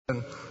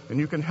And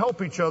you can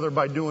help each other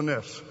by doing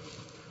this.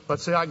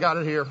 Let's say I got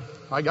it here,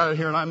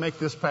 and I make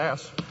this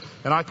pass,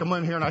 and I come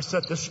in here and I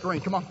set this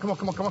screen. Come on.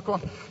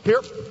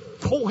 Here,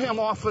 pull him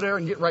off of there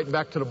and get right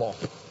back to the ball.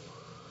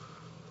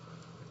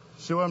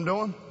 See what I'm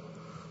doing?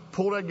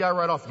 Pull that guy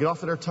right off. Get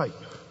off of there tight.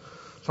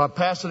 So I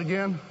pass it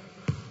again.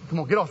 Come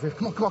on, get off here.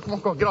 Come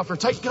on. Get off there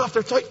tight. Get off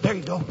there tight. There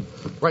you go.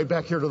 Right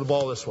back here to the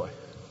ball this way.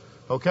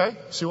 Okay?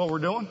 See what we're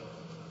doing?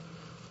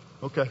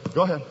 Okay,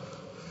 go ahead.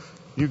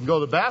 You can go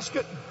to the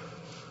basket.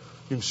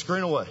 You can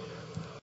screen away.